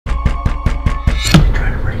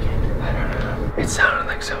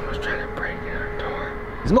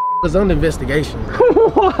It's on investigation.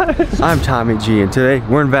 What? I'm Tommy G, and today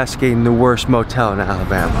we're investigating the worst motel in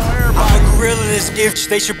Alabama. I'm a gorilla in this gift,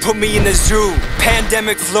 they should put me in the zoo.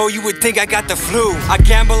 Pandemic flow, you would think I got the flu. I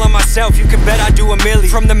gamble on myself, you can bet I do a milli.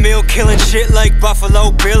 From the mill, killing shit like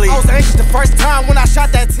Buffalo Billy. I was anxious the first time when I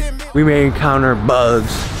shot that 10 mil. We may encounter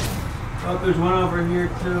bugs. Oh, there's one over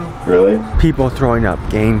here too. Really? People throwing up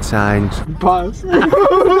gang signs. Pause.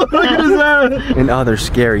 Look at his ass. And other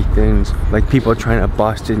scary things, like people trying to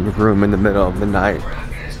bust in your room in the middle of the night.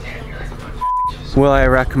 Will I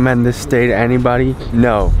recommend this stay to anybody?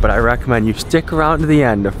 No, but I recommend you stick around to the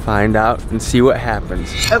end to find out and see what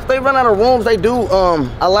happens. If they run out of rooms, they do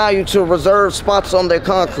allow you to reserve spots on their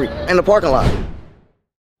concrete in the parking lot.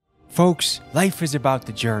 Folks, life is about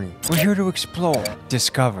the journey. We're here to explore,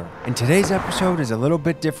 discover, and today's episode is a little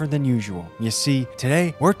bit different than usual. You see,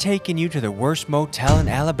 today we're taking you to the worst motel in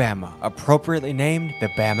Alabama, appropriately named the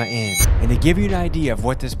Bama Inn. And to give you an idea of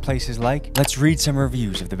what this place is like, let's read some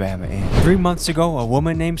reviews of the Bama Inn. 3 months ago, a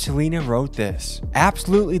woman named Selena wrote this: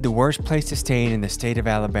 absolutely the worst place to stay in the state of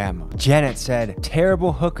Alabama. Janet said,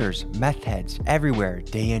 terrible hookers, meth heads everywhere,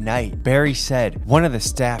 day and night. Barry said, one of the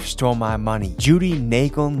staff stole my money. Judy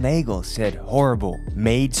Nagel said, horrible.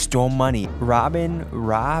 Maid stole money. Rob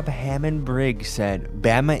Hammond Briggs said,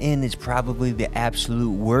 Bama Inn is probably the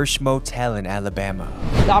absolute worst motel in Alabama.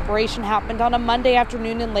 The operation happened on a Monday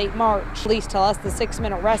afternoon in late March. Police tell us the 6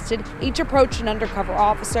 men arrested each approached an undercover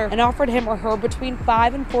officer and offered him or her between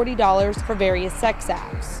 $5 and $40 for various sex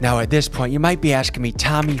acts. Now at this point, you might be asking me,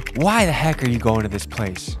 Tommy, why the heck are you going to this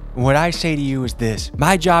place? What I say to you is this: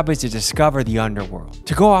 my job is to discover the underworld,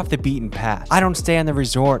 to go off the beaten path. I don't stay on the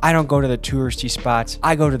resort, I don't go to the touristy spots,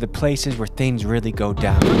 I go to the places where things really go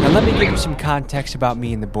down. Now let me give you some context about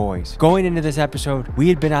me and the boys. Going into this episode, we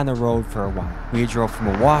had been on the road for a while. We had drove from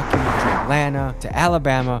Milwaukee to Atlanta to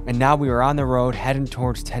Alabama, and now we were on the road heading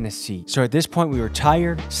towards Tennessee. So at this point we were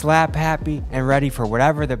tired, slap happy, and ready for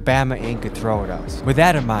whatever the Bama Inn could throw at us. With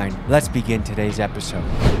that in mind, let's begin today's episode.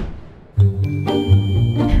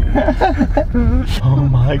 Oh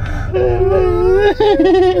my god.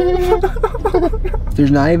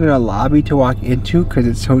 There's not even a lobby to walk into because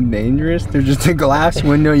it's so dangerous. There's just a glass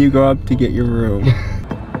window you go up to get your room.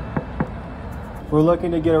 We're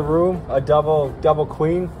looking to get a room, a double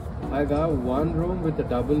queen. I got one room with a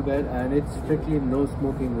double bed and it's strictly no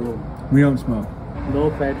smoking room. We don't smoke.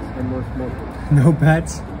 No pets and no smoking. No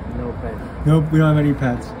pets? No pets. Nope, we don't have any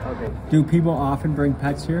pets. Okay. Do people often bring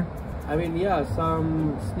pets here? I mean, yeah,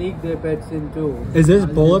 some sneak their pets in too. Is this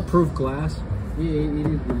bulletproof glass? Yeah, it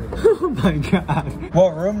is bulletproof. Oh my god.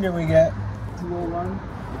 What room did we get? 201.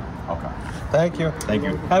 Okay. Thank you. Thank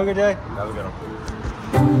you. Have a good day. Have a good one.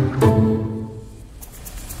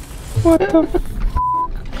 What the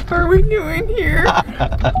f are we doing here?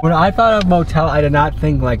 When I thought of motel, I did not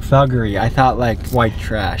think like thuggery. I thought like white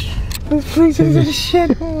trash. This place is a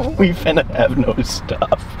shithole. We finna have no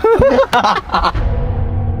stuff.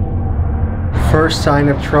 First sign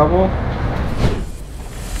of trouble.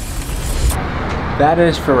 That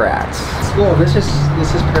is for rats. Whoa, this is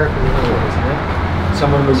paraphernalia, isn't it?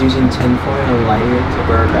 Someone was using tinfoil and lighting it to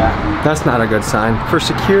burn back. That's not a good sign. For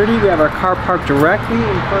security, we have our car parked directly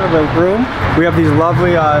in front of the room. We have these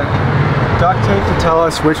lovely duct tape to tell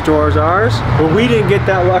us which door is ours. But we didn't get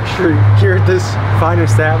that luxury here at this fine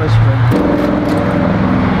establishment.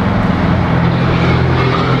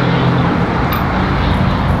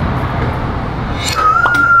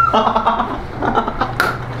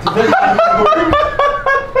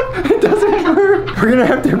 It doesn't work. We're gonna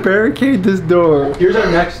have to barricade this door. Here's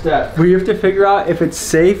our next step. We have to figure out if it's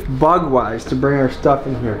safe bug-wise to bring our stuff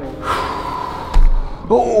in here.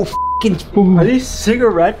 Oh, f***ing spoon. Are these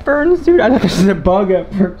cigarette burns, dude? I thought this was a bug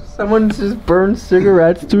at first. Someone just burned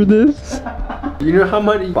cigarettes through this. You know how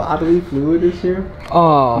much bodily fluid is here?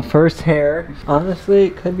 Oh, first hair. Honestly,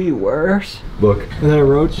 it could be worse. Look. Is that a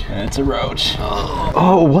roach? Yeah, it's a roach.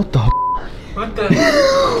 Oh, what the What the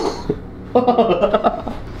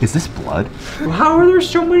Is this blood? How are there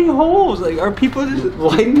so many holes? Like, are people just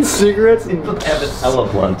lighting cigarettes? People have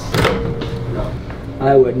hella blunts.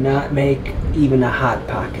 I would not make even a hot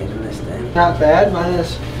pocket in this thing. Not bad,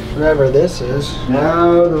 minus whatever this is.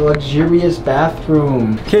 Now the luxurious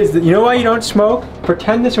bathroom. Kids, you know why you don't smoke?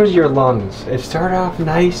 Pretend this was your lungs. It started off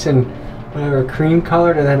nice and whatever, cream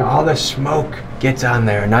colored, and then all the smoke gets on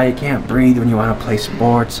there. Now you can't breathe when you want to play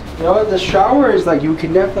sports. You know what? The shower is like, you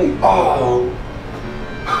can definitely, oh.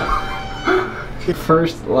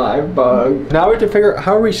 First live bug. Now we have to figure out,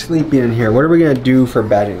 how are we sleeping in here? What are we gonna do for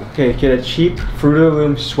bedding? Okay, get a cheap Fruit of the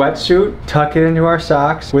Loom sweatsuit, tuck it into our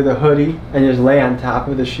socks with a hoodie, and just lay on top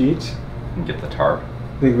of the sheets. Get the tarp.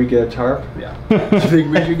 Think we get a tarp? Yeah. Do you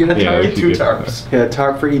think we should get a tarp? Yeah, we should Two get tarps. Yeah, a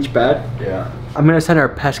tarp for each bed? Yeah. I'm gonna send our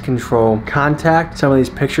pest control contact some of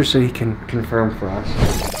these pictures so he can confirm for us.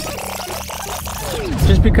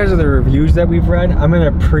 Just because of the reviews that we've read, I'm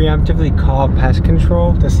gonna preemptively call pest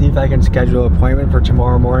control to see if I can schedule an appointment for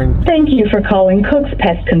tomorrow morning. Thank you for calling Cook's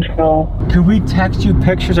Pest Control. Could we text you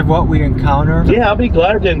pictures of what we encounter? Yeah, I'll be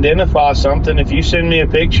glad to identify something. If you send me a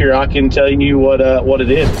picture, I can tell you what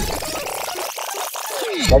it is.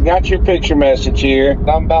 I got your picture message here.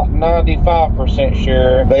 I'm about 95%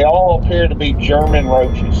 sure. They all appear to be German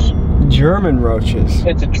roaches. German roaches.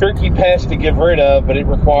 It's a tricky pest to get rid of, but it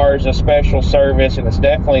requires a special service, and it's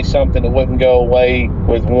definitely something that wouldn't go away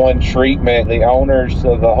with one treatment. The owners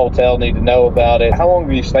of the hotel need to know about it. How long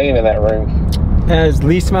are you staying in that room? As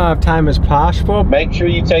least amount of time as possible. Make sure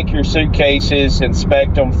you take your suitcases,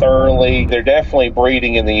 inspect them thoroughly. They're definitely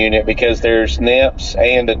breeding in the unit because there's nymphs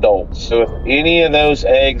and adults. So if any of those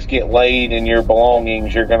eggs get laid in your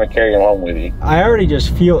belongings, you're going to carry them home with you. I already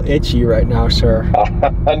just feel itchy right now, sir. I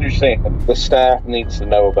understand. The staff needs to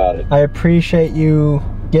know about it. I appreciate you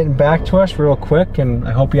getting back to us real quick, and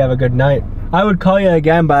I hope you have a good night. I would call you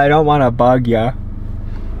again, but I don't want to bug you.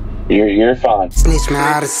 You're fine. Snitch, man,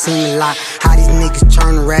 I done seen a lot. How these niggas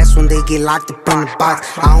turn to rats when they get locked up in the box.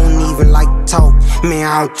 I don't even like to talk, man,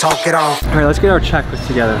 I don't talk at all. All right, let's get our checklist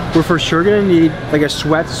together. We're for sure gonna need like a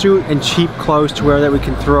sweatsuit and cheap clothes to wear that we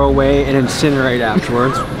can throw away and incinerate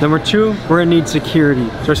afterwards. Number two, we're gonna need security.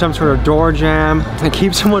 So some sort of door jam and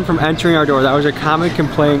keep someone from entering our door. That was a common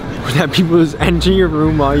complaint, that people just enter your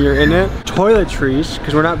room while you're in it. Toiletries,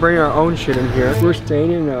 because we're not bringing our own shit in here. We're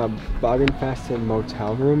staying in a bug-infested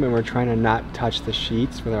motel room, and we're trying to not touch the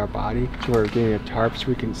sheets with our body. So we're getting a tarp so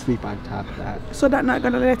we can sleep on top of that. So that's not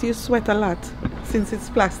gonna let you sweat a lot since it's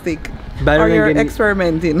plastic. Better or than you're getting,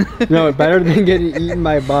 experimenting. No, better than getting eaten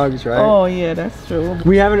by bugs, right? Oh yeah, that's true.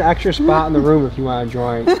 We have an extra spot in the room if you want to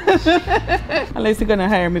join. Unless you're gonna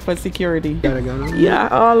hire me for security. Got a gun on? Yeah,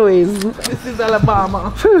 always. This is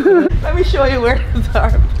Alabama. Let me show you where the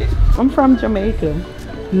tarp is. I'm from Jamaica.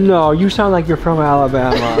 No, you sound like you're from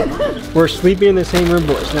Alabama. We're sleeping in the same room,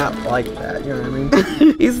 but it's not like that, you know what I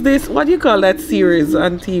mean? Is this, what do you call that series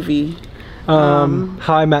on TV?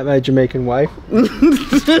 How I Met My Jamaican Wife.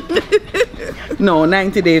 No,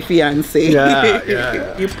 90 Day Fiancé.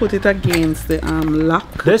 Yeah. You put it against the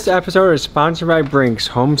lock. This episode is sponsored by Brinks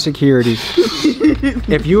Home Security.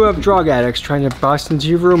 If you have drug addicts trying to bust into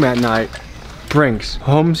your room at night, Brinks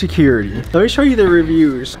Home Security. Let me show you the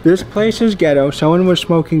reviews. This place is ghetto. Someone was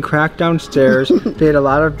smoking crack downstairs. They had a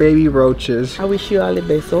lot of baby roaches. I wish you all the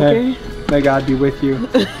best, okay? May God be with you.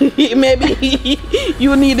 Maybe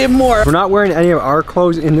you need it more. We're not wearing any of our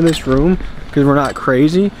clothes into this room because we're not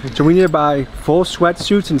crazy. So we need to buy full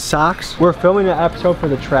sweatsuits and socks. We're filming an episode for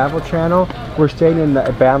the Travel Channel. We're staying in the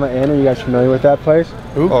Alabama Inn. Are you guys familiar with that place?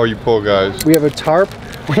 Ooh. Oh, you poor guys. We have a tarp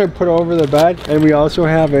we're gonna put over the bed, and we also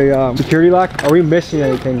have a security lock. Are we missing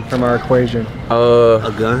anything from our equation?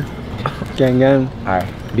 A gun. Gang. All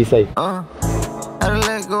right, be safe. I done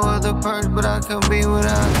let go of the purse, but I couldn't be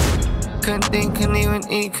without it. Couldn't think, couldn't even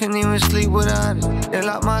eat, couldn't even sleep without it. They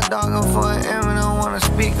locked my dog up for an M and I don't wanna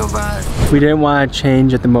speak about it. We didn't want to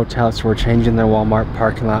change at the motel, so we're changing the Walmart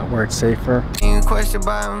parking lot where it's safer. Being questioned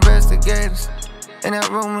by investigators. In that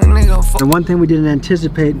room, nigga. The one thing we didn't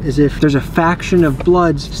anticipate is if there's a faction of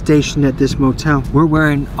Bloods stationed at this motel. We're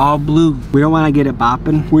wearing all blue. We don't want to get it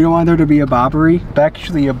bopping. We don't want there to be a bobbery.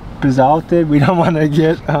 Actually, a basalted. We don't want to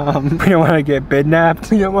get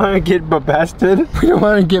bidnapped. We don't want to get bested. We don't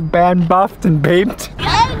want to get bad buffed and baped.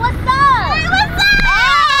 Hey, what's up? Hey, what's up?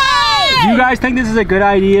 Hey! Do you guys think this is a good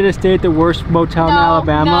idea to stay at the worst motel in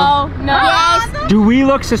Alabama? No. Yes. Do we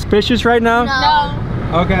look suspicious right now?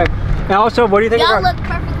 No. Okay. And also, what do you think of Y'all our... look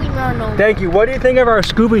perfectly normal. Thank you. What do you think of our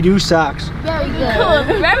Scooby-Doo socks? Very good. Cool.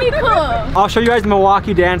 Very cool. I'll show you guys the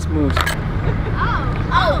Milwaukee dance moves.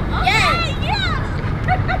 Oh, yeah.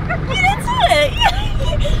 Get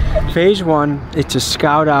into it. Phase one is to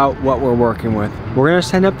scout out what we're working with. We're gonna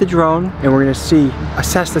send up the drone and we're gonna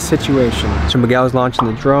assess the situation. So Miguel's launching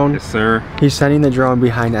the drone. Yes, sir. He's sending the drone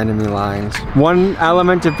behind enemy lines. One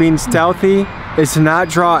element of being stealthy is to not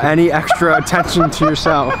draw any extra attention to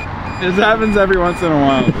yourself. This happens every once in a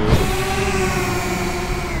while, dude.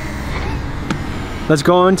 Let's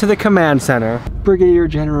go into the command center. Brigadier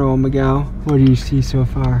General Miguel, what do you see so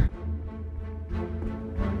far?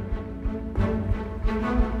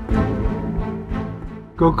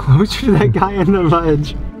 Go closer to that guy on the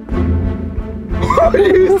ledge. What do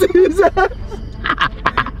you see that?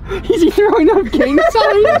 Is he throwing up gang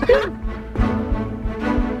signs?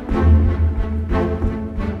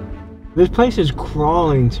 This place is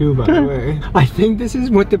crawling too, by the way. I think this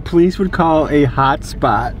is what the police would call a hot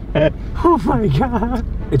spot. Oh my God.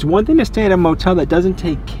 It's one thing to stay at a motel that doesn't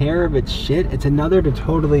take care of its shit. It's another to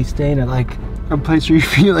totally stay in like a place where you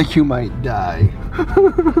feel like you might die.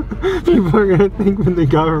 People are gonna think with the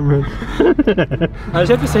government. I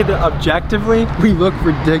just have to say that objectively, we look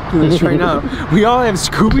ridiculous right now. We all have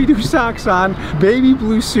Scooby-Doo socks on, baby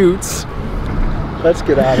blue suits. Let's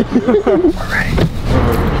get out of here. All right.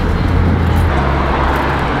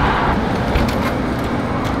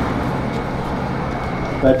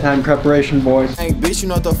 Bedtime preparation, boys. Hey, bitch, you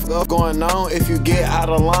know what the fuck going on? If you get out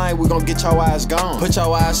of line, we gon' get your ass gone. Put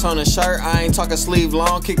your ass on a shirt, I ain't talking sleeve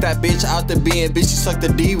long. Kick that bitch out the B and bitch, she suck the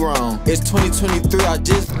D wrong. It's 2023, I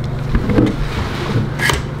just...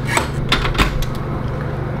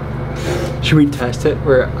 Should we test it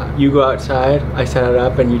where you go outside, I set it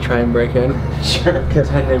up, and you try and break in? Sure.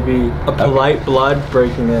 Because then it'd be a polite blood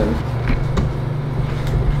breaking in.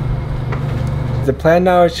 The plan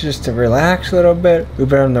now is just to relax a little bit. We've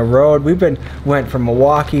been on the road. Went from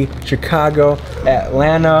Milwaukee, Chicago,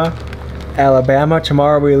 Atlanta, Alabama.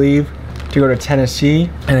 Tomorrow we leave to go to Tennessee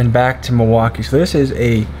and then back to Milwaukee. So this is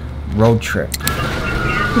a road trip.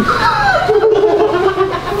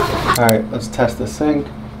 All right, let's test the sink.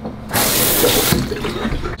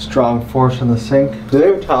 Strong force on the sink. Do they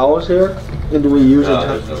have towels here? And do we use it?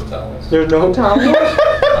 There's no towels. There's no towels?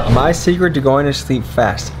 My secret to going to sleep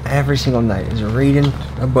fast every single night is reading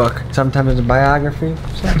a book. Sometimes it's a biography.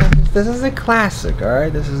 Sometimes this is a classic, all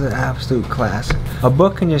right? This is an absolute classic. A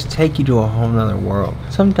book can just take you to a whole nother world.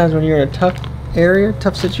 Sometimes when you're in a tough area,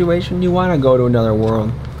 tough situation, you want to go to another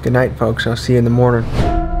world. Good night, folks. I'll see you in the morning.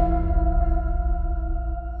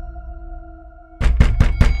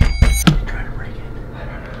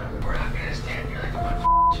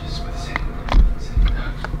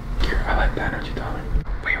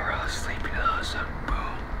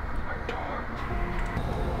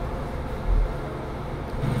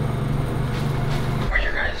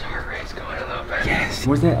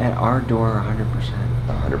 Was that at our door 100%?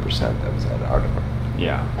 100% that was at our door.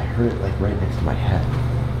 Yeah. I heard it like right next to my head.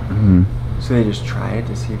 Mm-hmm. So they just try it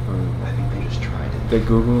to see if I think they just tried it. The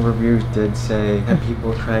Google reviews did say that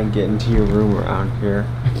people try and get into your room around here.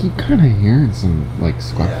 I keep kind of hearing some like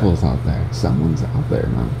scuffles out there. Someone's out there,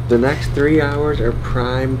 man. The next 3 hours are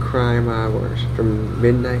prime crime hours from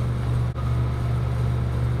midnight.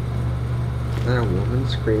 Is that a woman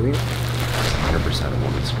screaming? 100% a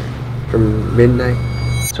woman screaming. From midnight.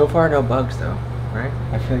 So far, no bugs though, right?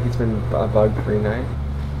 I feel like it's been a bug-free night.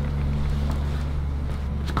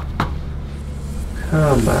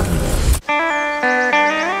 Come on.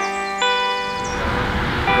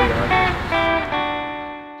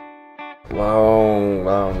 Long,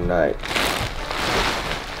 long night.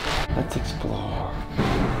 Let's explore.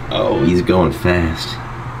 Oh, he's going fast.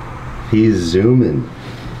 He's zooming.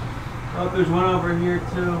 Oh, there's one over here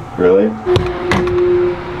too. Really?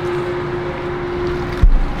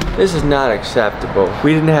 This is not acceptable.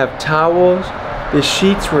 We didn't have towels. The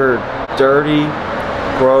sheets were dirty,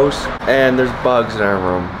 gross, and there's bugs in our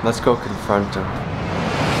room. Let's go confront them.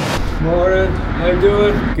 Morning, how you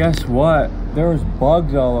doing? Guess what? There was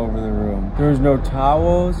bugs all over the room. There was no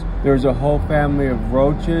towels. There was a whole family of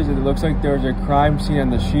roaches. It looks like there was a crime scene on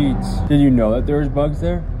the sheets. Did you know that there was bugs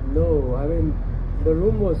there? No, I mean, the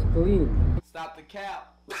room was clean. Stop the cap.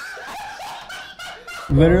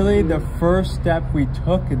 Literally, the first step we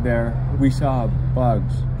took in there, we saw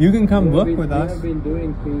bugs. You can come look with us. We have been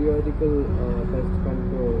doing periodical pest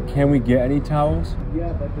control. Can we get any towels?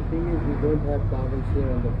 Yeah, but the thing is, we don't have towels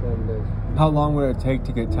here on the front desk. How long would it take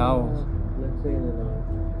to get towels? Let's say in an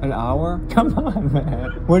hour. An hour? Come on,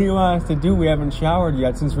 man. What do you want us to do? We haven't showered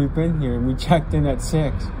yet since we've been here, and we checked in at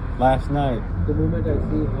 6 last night. The moment I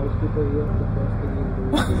see housekeeper here, the first thing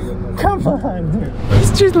you do is... Come on, dude.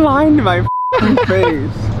 He's just lying to my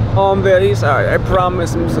face. Oh, I'm very sorry. I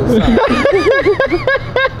promise I'm so sorry.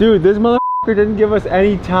 Dude, this motherfucker didn't give us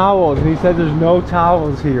any towels, and he said there's no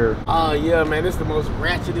towels here. Oh, yeah, man. This is the most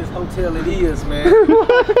ratchetest hotel it is, man.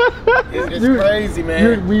 It's dude, crazy, man.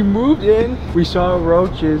 Dude, we moved in, we saw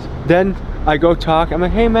roaches, then I go talk. I'm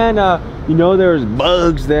like, hey, man, you know there's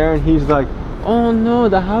bugs there? And he's like, oh, no,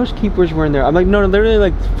 the housekeepers were in there. I'm like, no, literally,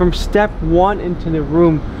 like, from step 1 into the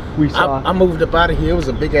room, we saw. I moved up out of here. It was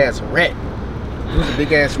a big-ass rat. It was a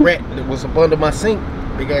big-ass rat that was up under my sink.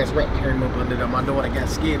 Big-ass rat carried me up under there. My daughter got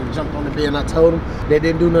scared and jumped on the bed, and I told them they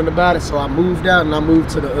didn't do nothing about it, so I moved out, and I moved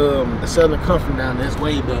to the Southern Comfort down there. It's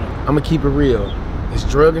way better. I'm gonna keep it real. It's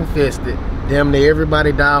drug-infested. Damn near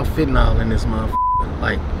everybody died fentanyl in this motherfucker.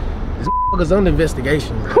 Like, this is under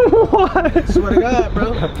investigation, bro. What? Swear to God,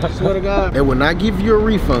 bro. Swear to God. They will not give you a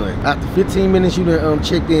refund. After 15 minutes, you done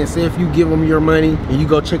checked in. Say if you give them your money and you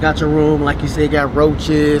go check out your room, like you said, got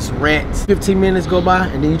roaches, rats. 15 minutes go by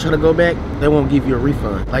and then you try to go back, they won't give you a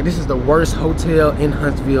refund. Like, this is the worst hotel in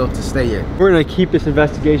Huntsville to stay at. We're gonna keep this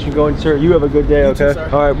investigation going, sir. You have a good day, okay? Too,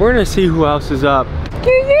 all right, we're gonna see who else is up.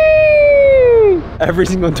 Every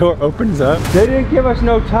single door opens up. They didn't give us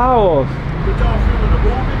no towels.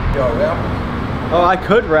 Oh, I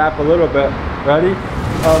could rap a little bit. Ready?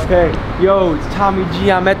 Okay. Yo, it's Tommy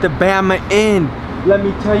G. I'm at the Bama Inn. Let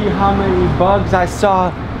me tell you how many bugs I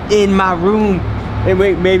saw in my room. It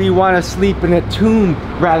made me want to sleep in a tomb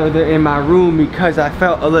rather than in my room because I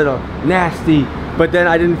felt a little nasty. But then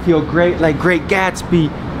I didn't feel great like Great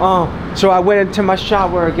Gatsby. So I went into my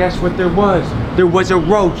shower and guess what there was? There was a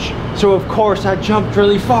roach. So of course I jumped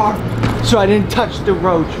really far. So I didn't touch the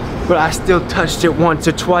roach. But I still touched it once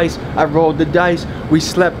or twice. I rolled the dice. We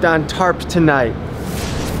slept on tarps tonight.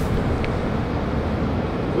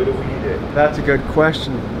 What do we eat? That's a good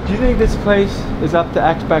question. Do you think this place is up to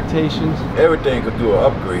expectations? Everything could do an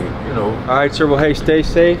upgrade, you know. All right, sir. Well, hey, stay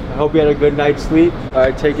safe. I hope you had a good night's sleep. All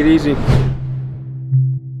right, take it easy.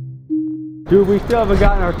 Dude, we still haven't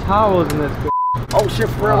gotten our towels in this. Oh shit,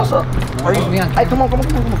 for real, what's up? Are you, hey, come on.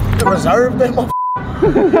 Reserve them,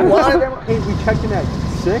 motherfucker. Hey, we checked in at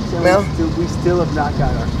 6 and we still have not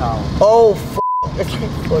got our towels. Oh, f it's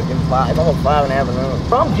like fucking 5. It's almost 5 in the afternoon.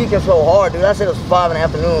 Bro, I'm geeking so hard, dude. I said it was 5 in the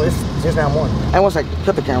afternoon. It's just now morning. Hey, one second.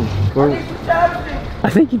 Cut the camera. I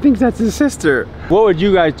think he thinks that's his sister. What would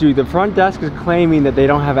you guys do? The front desk is claiming that they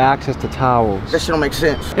don't have access to towels. That shit don't make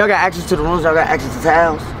sense. Y'all got access to the rooms. Y'all got access to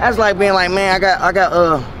towels. That's like being like, man, I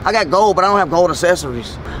got gold, but I don't have gold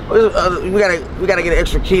accessories. We gotta get an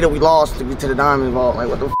extra key that we lost to get to the diamond vault. Like,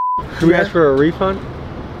 what the f? Do we ask for a refund?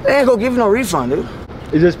 They ain't gonna give you no refund, dude.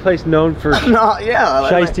 Is this place known for no, yeah,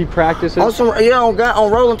 shiesty practices? On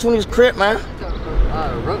Rolling 20's crib, man.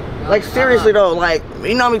 Like, seriously though, like,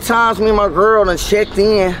 you know how many times me and my girl done checked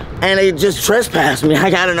in and they just trespassed me. I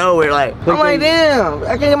gotta know where, like, I'm like, damn,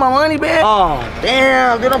 I can't get my money back. Oh,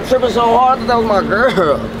 damn, dude, I'm tripping so hard that was my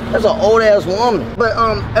girl. That's an old ass woman. But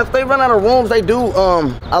if they run out of rooms, they do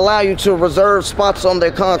allow you to reserve spots on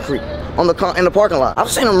their concrete, in the parking lot.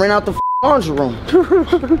 I've seen them rent out the laundry room.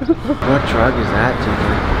 What drug is that,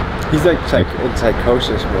 dude? He's like in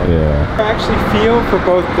psychosis mode. Yeah. I actually feel for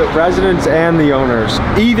both the residents and the owners.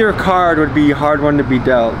 Either card would be a hard one to be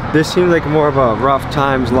dealt. This seems like more of a rough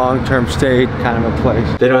times, long-term stay kind of a place.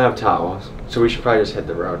 They don't have towels, so we should probably just hit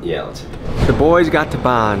the road. Yeah, let's hit the road. The boys got to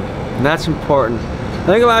bond, and that's important. I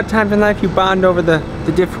think a lot of times in life you bond over the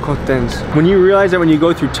difficult things. When you realize that when you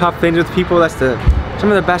go through tough things with people, that's some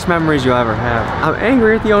of the best memories you'll ever have. I'm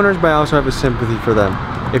angry at the owners, but I also have a sympathy for them.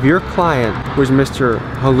 If your client was Mr.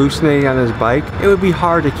 Hallucinating on his bike, it would be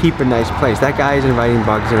hard to keep a nice place. That guy is inviting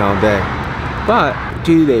bugs in all day. But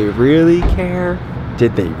do they really care?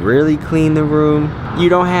 Did they really clean the room? You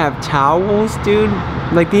don't have towels, dude?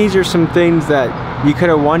 Like, these are some things that you could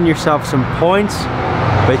have won yourself some points,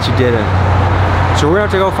 but you didn't. So we're gonna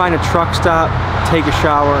have to go find a truck stop, take a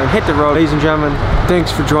shower, and hit the road. Ladies and gentlemen,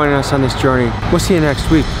 thanks for joining us on this journey. We'll see you next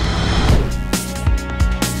week.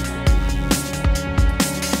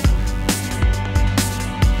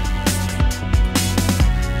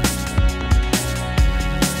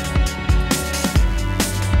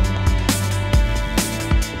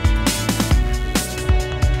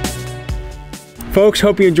 Folks,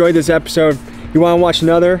 hope you enjoyed this episode. You want to watch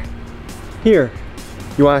another? Here.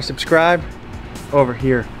 You want to subscribe? Over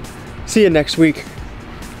here. See you next week.